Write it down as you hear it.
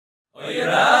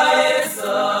Today's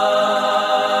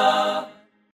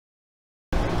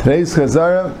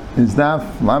Chazara is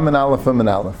Daf Lam and Aleph and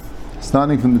Aleph.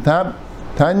 Starting from the top,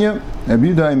 Tanya,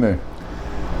 Rabbi Daimer.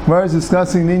 Gemara is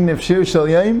discussing Nin of Shir Shal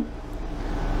Yaim,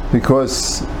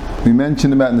 because we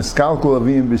mentioned about Niskalkul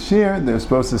Avim B'Shir. They're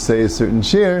supposed to say a certain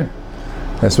Shir.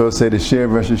 They're supposed to say the Shir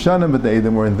of Rosh Hashanah, but the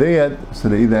Eidim weren't there yet, so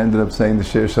they either ended up saying the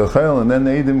Shir Shal Chayil, and then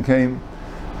the Eidim came,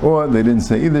 or they didn't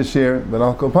say either Shir. But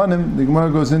Al Kopanim, the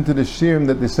Gemara goes into the Shirim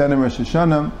that they said in Rosh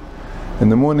Hashanah. In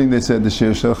the morning they said the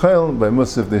Shir Shal Chayil. By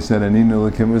Musaf they said Aninu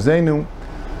L'Kim Uzeinu.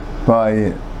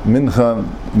 By Mincha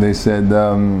they said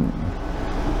Chayil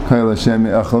Hashem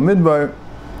Achal Midbar.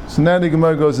 So now the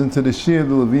Gemara goes into the Shir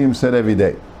the Levim said every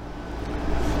day.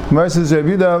 Gemara says Rabbi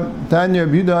Yehuda, Tanya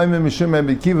Rabbi Yehuda Ayman Mishum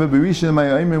Rabbi Kiva B'Rishon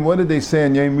Ma'ayim. What did they say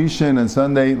on Yom Rishon and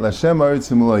Sunday? L'Shem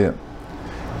Haaretz U'Malaya.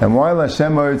 And why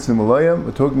L'Shem Haaretz U'Malaya?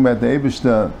 We're talking about the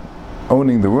Eibishter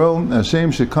owning the world.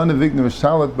 Hashem Shekana Vikna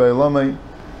V'Shalat Ba'Elamai.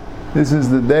 This is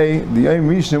the day, the Yom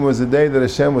Rishon was the day that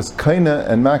Hashem was kaina,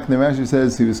 and Makne actually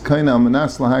says he was kaina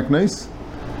amanas lahaknais,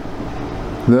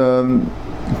 the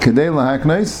kedei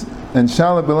lahaknais, and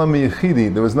shalab elam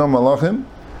yechidi. There was no malachim.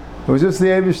 It was just the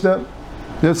Eibishter,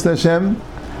 just Hashem,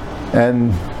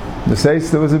 and the says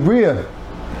there was a bria,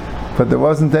 but there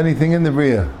wasn't anything in the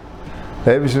bria.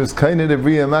 The Eibishter was kaina the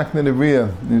bria, Makne the bria.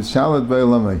 He was shalab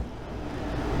be'elamai.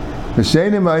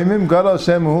 V'sheinim ha'imim gadol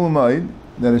Hashem u'hul ma'id.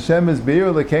 That Hashem is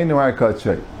Be'er L'Keinu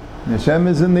HaKadshay. Hashem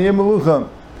is in the Yom Melucha.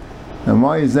 And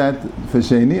why is that? For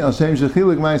Sheni, Hashem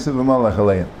Shechilik Ma'asav V'Malach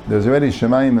Aleim. There's already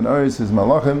Shemayim and Oretz is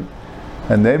Malachim,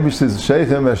 and the Eibush is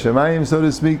Sheichem Shemayim, so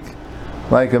to speak,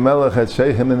 like a Melech had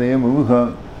Sheichem in the Yom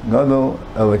Melucha. Gadol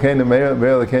L'Keinu Be'er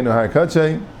L'Keinu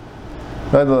HaKadshay.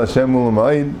 Gadol Hashem Ul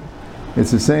Ma'id.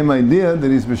 It's the same idea that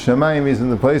he's B'Shemayim, he's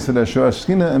in the place of Ashur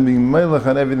Ashkina and being Melech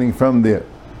on everything from there.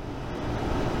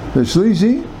 The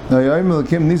Shlishi. There is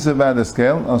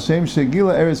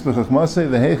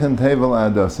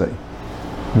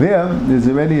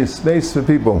already a space for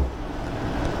people.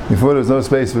 Before there was no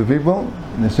space for people,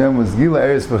 Hashem was Gila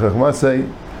Eretz B'Chachmasei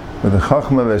with the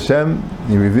Chachma of Hashem.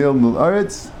 He revealed Mul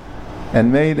Aretz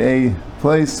and made a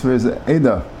place for his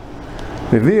Eidah.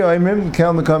 Already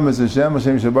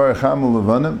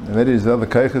there's other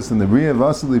Kaichas in the Bria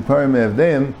Vasili Parim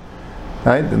Evdeim.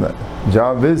 Right? And the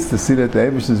job is to see that the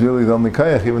Eibush is really the only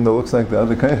Kayach, even though it looks like the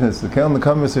other Kayachas. The Kel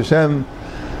Nekamas Hashem,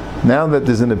 now that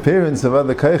there's an appearance of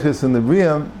other Kayachas in the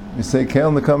Bria, we say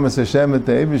Kel Nekamas Hashem that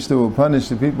the Eibush will punish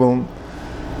the people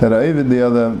that are Eivid the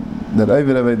other, that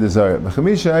Eivid Aved Desire.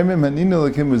 B'chamisha Aimim Haninu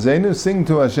L'Kim Uzeinu, sing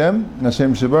to Hashem,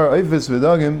 Hashem Shabar Eifes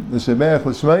V'Dagim, L'Shabeach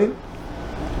L'Shmai.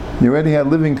 You already have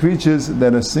living creatures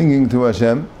that are singing to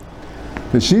Hashem.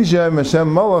 Hashem was the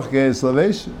Melech,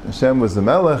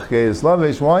 Geis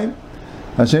Lavesh. Why?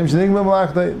 Hashem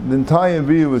the entire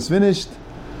Bria was finished,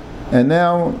 and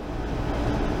now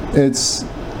it's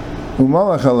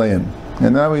Umalach Aleim.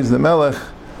 And now he's the Melech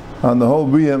on the whole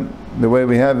Bria, the way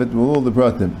we have it with all the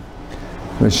Pratim.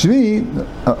 Shvi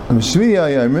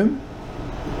Ayamim,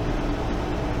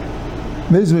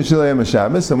 Mizmah Shalayim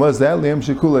Shabbos, and what's that? Liam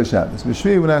Shekulei Shabbos.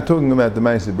 Shvi, we're not talking about the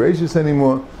Ma'aseh Bereishis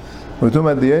anymore. We're talking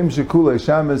about the Yom Shekulei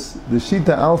Shabbos, the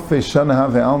Shita Alfei Shana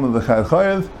Have Alma V'Chad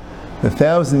Chayav, the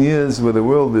 1,000 years where the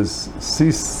world is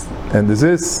ceased and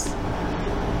desists,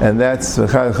 and that's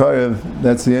V'Chad Chayav,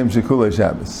 that's the Yom Shekulei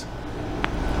Shabbos.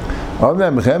 Of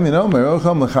that, you know,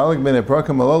 Merocham L'Chalik Ben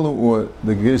Eprakam Alalu, or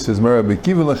the Gir says Mera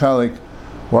B'Kiva L'Chalik.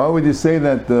 Why would you say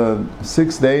that the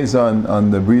 6 days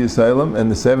on the Bria Salem and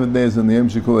the 7 days on the Yom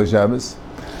Shekulei Shabbos?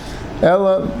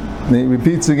 Ella, he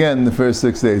repeats again the first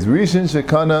 6 days. Rishon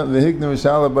Shekana V'Hikna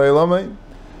V'Shala B'Elamai,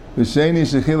 V'Sheni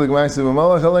Shechilik Ma'asav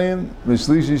V'Malach Aleim,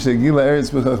 V'Shlishi Shegila Eretz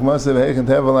B'Chachmasei V'Heichen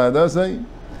Tevel Ha'adasai,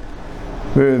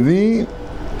 V'Revi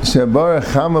Shabar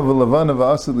Chama V'Lavana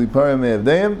V'Asad Liparim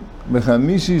Me'evdeim,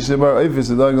 V'Chamishi Shabar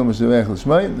Eifes Adagel M'Shavech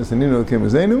L'Shmai, that's Aninu L'Kim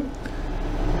Uzeinu,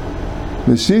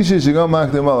 V'Shishi Shegam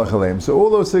Ma'ach Malach Aleim. So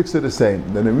all those 6 are the same.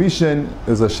 Then the Rishon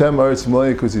is Hashem Haaretz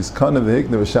U'Malaya because he's Kana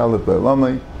V'Hikna V'Shala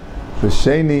B'Elamai. The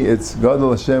Sheni, it's Gadol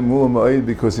Hashem Mula Ma'id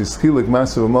because he's Chilik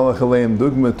Masav Malach Aleim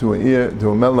Dugma to an ear, to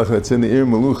a Melech that's in the ear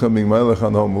Melucha, being Melech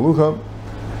on the whole Melucha.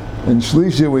 And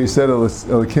Shlishi, where he said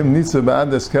Elikim Nitza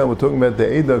Ba'ad Eskel, we're talking about the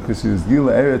Eidah because he was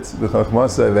Gila Eretz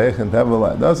B'Chachmasei V'Heichen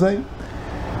Tevel Ha'adasai.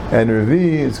 And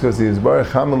Revi, it's because he was Baruch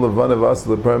Hamal Levana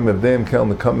V'Asal L'Parim Evdeim Kel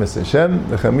Nekamis Hashem.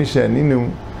 The Chamisha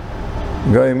Aninu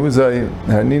Gayim Uzai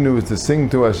Haninu is to sing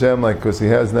to Hashem, like because he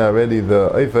has now already the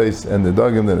Eifes and the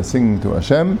Dagim that are singing to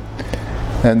Hashem.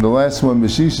 And the last one,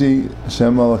 B'Shishi,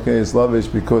 Hashem Malach Geis Lavish,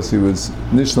 because he was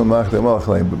Nishlam Machta Malach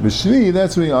Leim. But B'Shvi,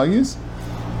 that's what he argues.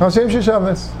 Hashem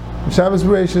Shabbos, Shabbos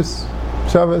Bereishis,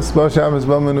 Shabbos, Ba Shabbos,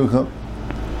 Ba Menucha.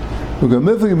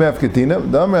 Ugamifli mefkatina,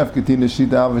 dam mefkatina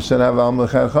shita al v'shana v'al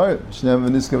mechad charev. Shnem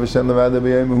v'niska v'shem levada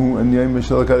b'yemuhu, and Yom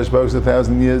Mishal HaKadosh Baruch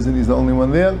 1,000 years, and he's the only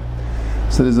one there.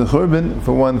 So there's a churban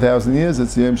for 1,000 years.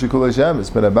 It's the Yom Shekul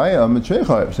Shabbos. But Abaya am Mitrei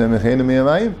Charev. Shnem v'cheinu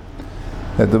miyamayim.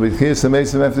 That the B'tchiyas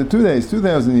Samesim after 2 days,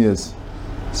 2,000 years.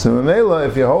 So Mamela,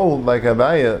 if you hold like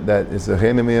Abaya that it's a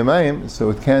cheinu miyamayim,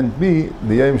 so it can't be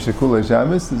the Yom Shekul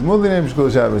Shabbos. There's more than Yom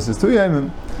Shekul Shabbos. There's 2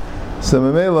 Yomim. So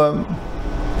Mamela,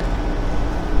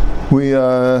 we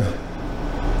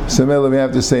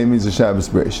have to say it means a Shabbos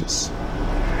Bereshis.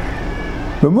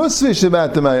 But Musaf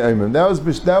Shabbat Mayimim,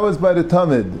 that was by the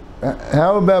Talmud.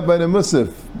 How about by the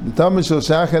Musaf? The Talmud Shel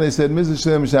Shachar, they said Mizah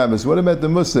Shalem Shabbos. What about the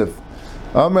Musaf?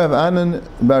 Amrav Anan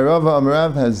Barava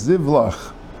Amrav has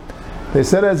Zivlach. They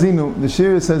said Hazinu, the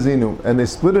Shir is Hazinu, and they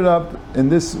split it up in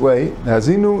this way: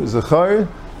 Hazinu, Zachar,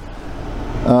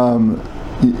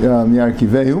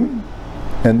 Yarkivehu.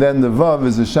 And then the Vav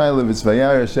is a Shailev, it's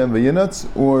Vayar Hashem Vayinatz,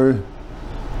 or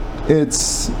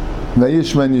it's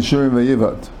Vayishman Yishurim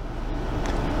Vayivat.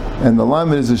 And the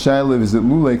Lamed is a Shailev, is it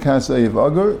Lule Kasa Yev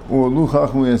Agar, or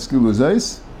Luchachmu Yaskilu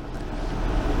Zais.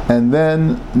 And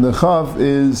then the Chav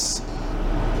is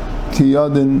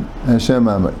Kiyadin Hashem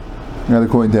Amay, not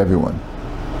according to everyone.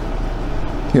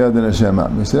 Kiyadin Hashem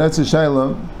Amay. So that's a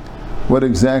Shailev, what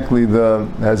exactly the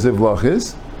Hazivlach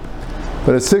is.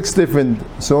 But it's 6 different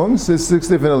songs, it's 6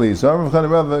 different aliyahs.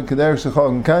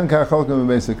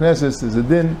 There's a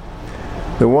din.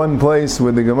 The one place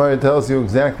where the Gemara tells you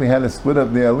exactly how to split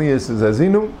up the aliyahs is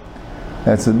Azinu.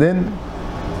 That's a din.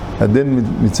 A din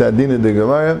mitzadin the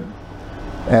Gemara.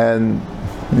 And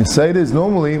the side is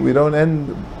normally we only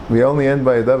end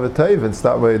by a davatayv and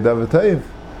stop by a davatayv.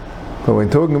 But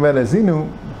when talking about Azinu,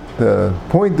 the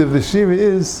point of the Shira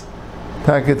is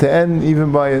to end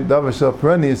even by a davar shel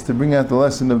parani is to bring out the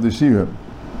lesson of the shira.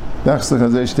 Nachs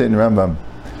l'chazei shteit in Rambam.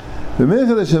 The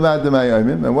mincha Shabbat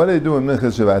ma'ayimim, and what do they do in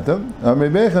mincha Shabbat?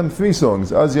 Amebechem 3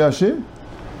 songs: Az Yashir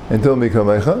until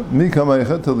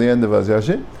Mikamecha till the end of Az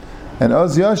Yashir, and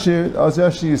Az Yashir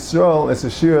Yisrael as a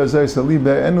shira azay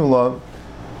saliber enula.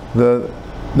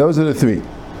 Those are the 3.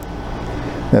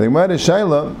 Now the Gemara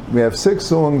Shaila, we have 6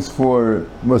 songs for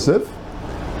Musaf.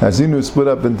 Hazinu split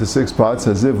up into 6 parts,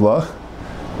 Hazivlach.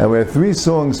 And we have 3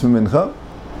 songs for Mincha,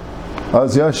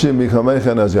 Az Yashir, Mikamecha,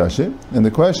 and Az Yashir. And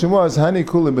the question was, Hani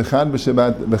Kula B'chad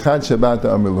Shabbat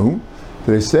Amrilahu.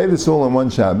 Do they say this all on one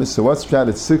Shabbos? So what's Pshat?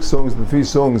 It's 6 songs and 3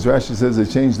 songs. Rashi says they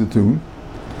changed the tune.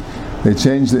 They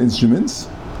changed the instruments.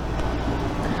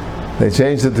 They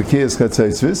changed it to Kiyas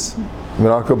Chatzaitzvis.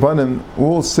 V'Akapanim,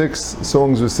 all 6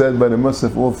 songs were said by the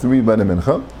Musaf, all 3 by the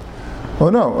Mincha. Oh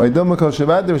no,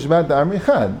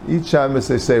 each Shabbos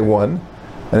they say 1,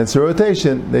 and it's a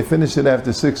rotation. They finish it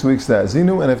after 6 weeks the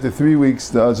Azinu, and after 3 weeks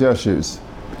the Az Yashirs.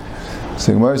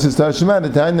 So Gemara says, Tashma, the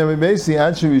Tanya Rebbeisi,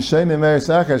 Adshu Yishayin Emeres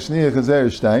Acha Shniya Chazer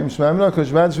Shtayim, Shmamina,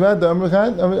 Koshvat Shvat,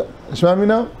 Amrechad,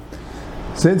 Shmamina.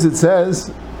 Since it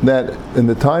says that in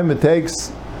the time it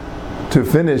takes to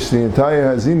finish the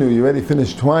entire Hazinu, you already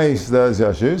finished twice the Az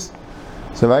Yashirs.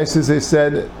 So Vaisis, they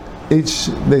said,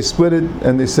 they split it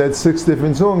and they said 6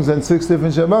 different songs and 6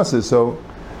 different Shabbases. So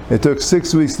it took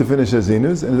 6 weeks to finish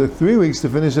Azinus and it took 3 weeks to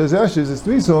finish Azashis. It's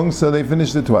 3 songs, so they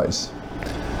finished it twice.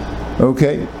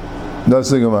 Okay, that's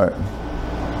the Gemara.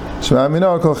 Shema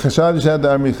Amino kol chashad shad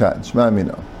armichad. Shema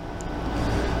Amino.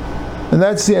 And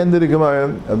that's the end of the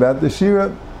Gemara about the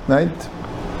Shira, right?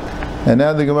 And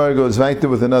now the Gemara goes weiter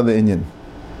with another Inyan.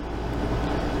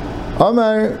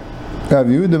 Amar Rav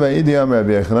Yehuda Ba'idi Amar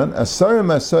Rabbi Aharon, Asara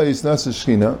Masayis Nasa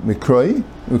Shechina Mikroi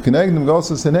Ukenegdim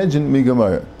Golsa Sanhedrin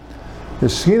Migamara. The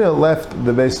Shechina left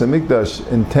the Beis Hamikdash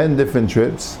in 10 different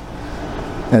trips,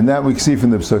 and that we see from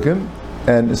the Psukim.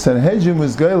 And Sanhedrin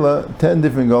was Gaila 10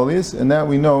 different Golias, and that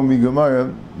we know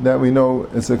Migamara, that we know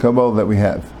it's a Kabbalah that we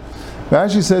have.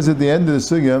 Rashi says at the end of the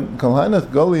Sugya, Kol Hanach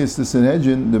Golias the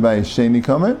Sanhedrin the Bayis Sheni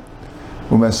Kamer.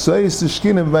 Masayis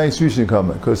Shechina Bayis Rishon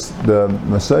Kamer, because the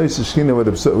Masayis Shechina with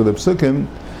the Psukim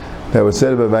that was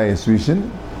said about Bayis Rishon,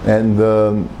 and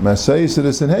the Masayis of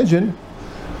the Sanhedrin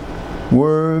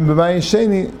were Bayis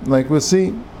Sheni, like we'll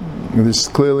see. This is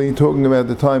clearly talking about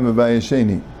the time of Bayis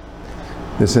Sheni.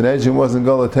 The Sanhedrin wasn't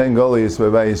Gola 10 Golias by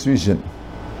Bayis Rishon.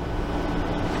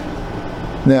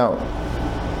 Now,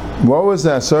 what was the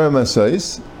Asara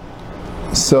Masayis?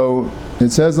 So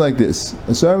it says like this: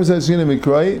 Asara Masayis Shechina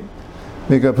Mikrai.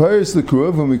 Make a paris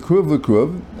l'kruv, when we kruv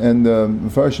l'kruv, and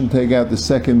Mepharshim take out the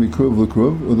second mikruv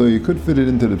l'kruv, although you could fit it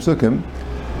into the psukim,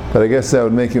 but I guess that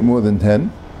would make it more than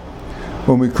 10.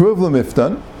 When we kruv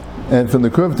l'miftan, and from the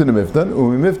kruv to the miftan, when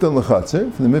we miftan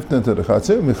l'chatzer, from the miftan to the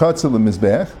chatzer, michatzer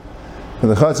l'mizbeach, from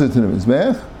the chatzer to the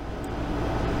mizbeach,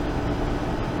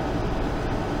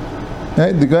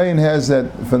 Right? The Gaon has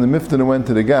that from the Miftan went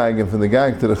to the Gag, and from the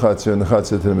Gag to the Chatzar, and the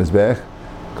Chatzar to the Mizbech.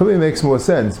 Probably makes more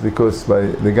sense, because by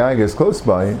the Gag is close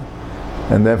by,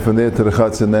 and then from there to the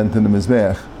Chatzar, and then to the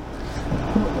Mizbech.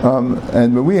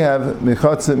 But we have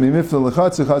Miftan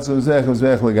l'Chatzar, Chatzar Mizbech,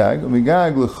 Mizbech l'Gag,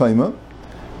 Migag l'Chayma.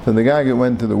 From the Gag it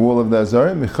went to the wall of the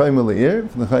Azara, Michayma l'Ir,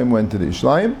 from the Chayma went to the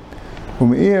Ishlayim,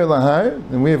 U'Me'ir l'Har,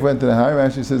 and we have went to the Har,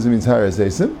 actually says it means Har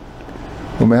Azesim.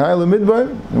 U'Mehar l'Midbar,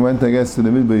 it went, I guess, to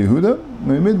the Midbar Yehuda,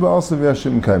 U'Midbar also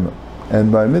v'Yashim Kaima.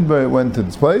 And by Midbar it went to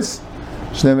this place,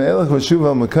 Shnei Me'elech v'Shuv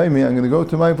al-Mekaymi, I'm going to go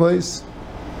to my place.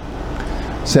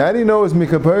 So how do you know it's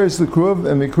Mikaparis l'Kruv,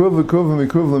 and Mikruv l'Kruv, and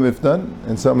Mikruv l'Miftan,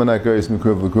 and some are not Garis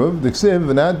Mikruv l'Kruv, the Ksiv,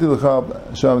 v'Nati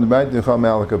l'Chab, Sham d'Bayt l'Chab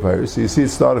Me'al Kaparis, so you see it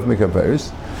start of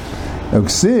Mikaparis. And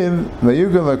Ksiv,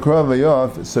 v'Yugav l'Krav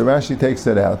v'Yof, so Rashi takes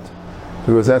that out,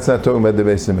 because that's not talking about the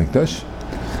Beis HaMikdash.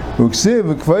 Uksiv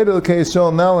v'kvaydel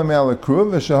keishol nalam al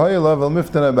kruv v'shahaya lav al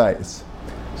miftan abayis.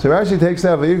 So Rashi takes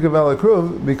out v'yukav al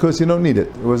kruv because you don't need it.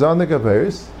 It was on the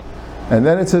kaperis, and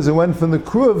then it says it went from the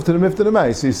kruv to the miftan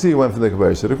abayis. So you see it went from the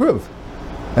kaperis to the kruv,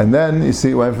 and then you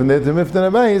see it went from there to the miftan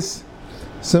abayis.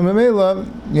 So memela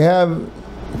you have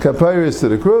kaperis to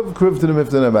the kruv, kruv to the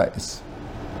miftan abayis.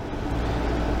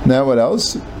 Now what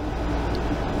else?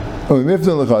 Oh,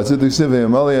 miftan l'chatzah t'ksiv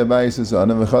v'yamali abayis is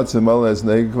on and v'chatzah mala is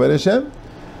neig kved Hashem.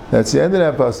 That's the end of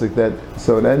that pasuk.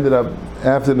 So it ended up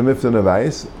after the Miftan of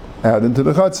Ais, out into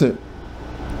the Chatzar.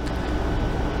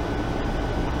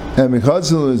 And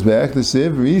Mechatzal Mizbech, the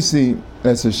Siv, Risi,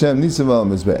 that's Hashem Nitzav al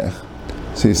Mizbech.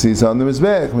 So you see it's on the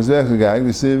Mizbech, Mizbech Gag,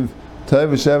 the Siv, Tov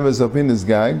V'Shevas Alpinas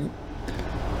Gag.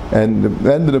 And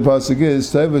the end of the pasuk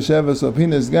is, Tov V'Shevas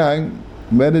Alpinas Gag,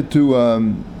 better to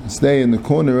stay in the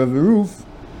corner of the roof.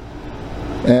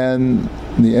 And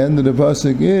the end of the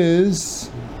pasuk is,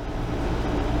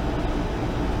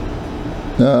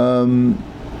 from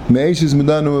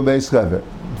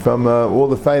all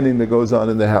the fighting that goes on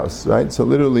in the house, right? So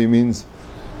literally means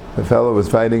the fellow was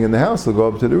fighting in the house, he'll go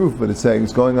up to the roof, but it's saying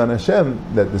it's going on Hashem,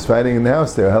 that there's fighting in the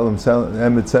house there,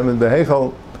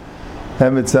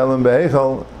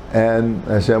 and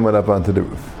Hashem went up onto the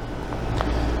roof.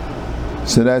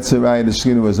 So that's the right, the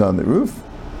Shekhinah was on the roof.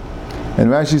 And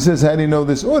Rashi says, how do you know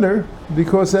this order?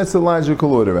 Because that's the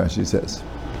logical order, Rashi says.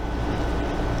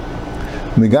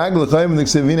 Megag l'chayim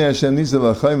l'ksevine Hashem nisav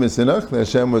l'chayim v'sinach,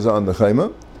 Hashem was on the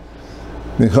chayma.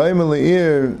 Mechayim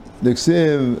l'ir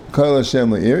l'ksiv kol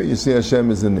Hashem l'ir, you see Hashem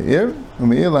is in the ear.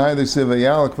 U'me'ir l'har l'ksiv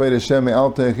v'yal l'kved Hashem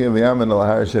me'al teichim v'yamen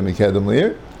l'har Hashem mikedem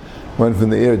l'ir, went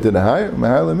from the ear to the har.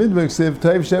 U'mehar l'midbar ksiv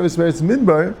tayv sheves beretz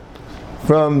midbar,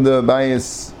 from the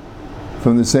bias,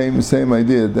 from the same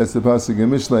idea. That's the pasuk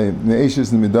in Mishlei,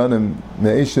 me'eshes l'midanim,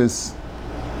 me'eshes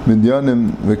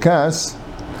midyanim v'kas,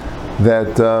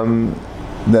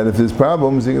 that if there's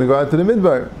problems, you're going to go out to the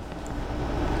midbar.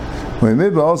 So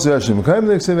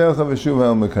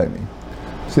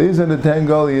these are the 10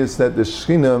 goliaths that the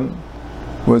Shekhinah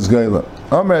was Gaila.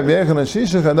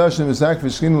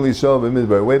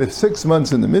 Waited 6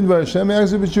 months in the midbar, Hashem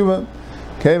yachzor b'tshuva.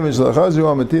 Kevish l'chazru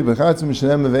amati b'chatzim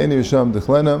shenem v'eini v'sham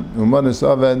dechlena u'manis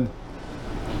aved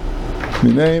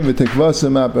minei v'tekvasa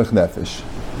mapach nefesh.